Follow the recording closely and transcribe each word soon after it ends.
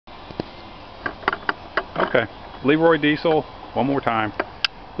Okay, Leroy Diesel, one more time.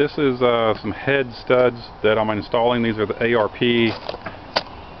 This is some head studs that I'm installing. These are the ARP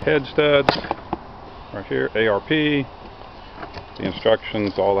head studs. Right here, ARP. The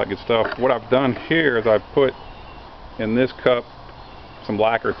instructions, all that good stuff. What I've done here is I've put in this cup some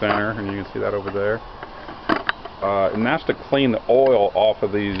lacquer thinner, and you can see that over there. And that's to clean the oil off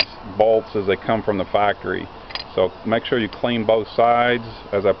of these bolts as they come from the factory. So make sure you clean both sides.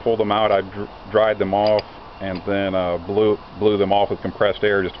 As I pulled them out, I dried them off and then blew them off with compressed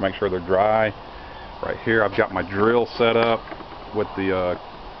air just to make sure they're dry. Right here I've got my drill set up with the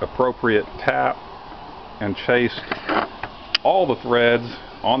appropriate tap and chased all the threads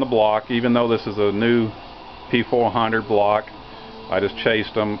on the block. Even though this is a new P400 block, I just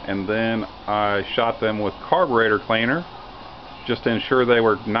chased them, and then I shot them with carburetor cleaner just to ensure they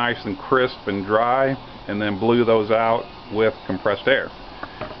were nice and crisp and dry, and then blew those out with compressed air.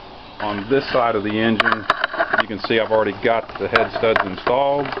 On this side of the engine, you can see I've already got the head studs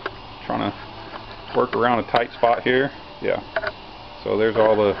installed. Trying to work around a tight spot here. Yeah. So there's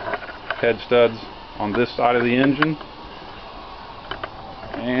all the head studs on this side of the engine.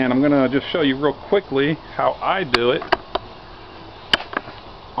 And I'm going to just show you real quickly how I do it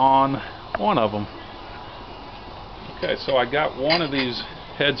on one of them. Okay, so I got one of these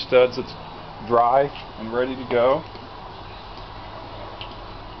head studs that's dry and ready to go.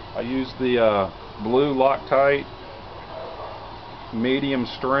 I use the blue Loctite medium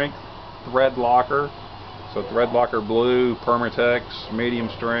strength thread locker. So thread locker blue, Permatex, medium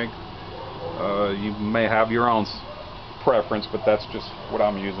strength. You may have your own preference, but that's just what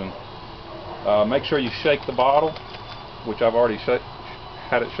I'm using. Make sure you shake the bottle, which I've already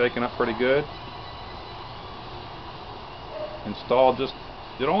had it shaken up pretty good. Install just,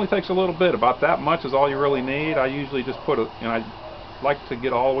 it only takes a little bit, about that much is all you really need. I usually just put I like to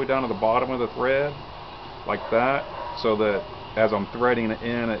get all the way down to the bottom of the thread, like that, so that as I'm threading it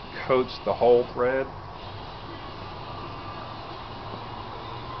in, it coats the whole thread.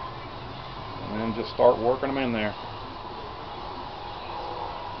 And then just start working them in there.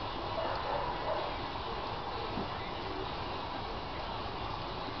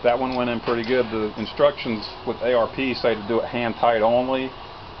 That one went in pretty good. The instructions with ARP say to do it hand tight only.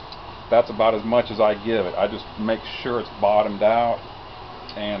 That's about as much as I give it. I just make sure it's bottomed out,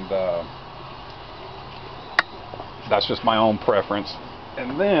 and that's just my own preference.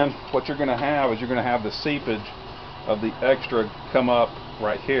 And then what you're going to have is you're going to have the seepage of the extra come up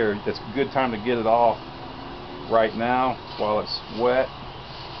right here. It's a good time to get it off right now while it's wet.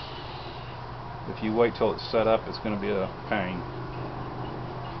 If you wait till it's set up, it's going to be a pain.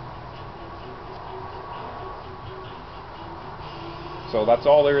 So that's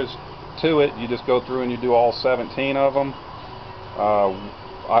all there is to it. You just go through and you do all 17 of them.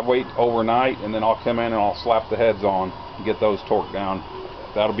 I wait overnight, and then I'll come in and I'll slap the heads on and get those torqued down.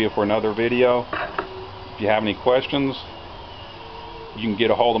 That'll be for another video. If you have any questions, you can get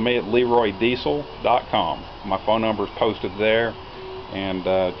a hold of me at leroydiesel.com. My phone number is posted there, and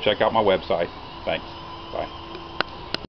check out my website. Thanks.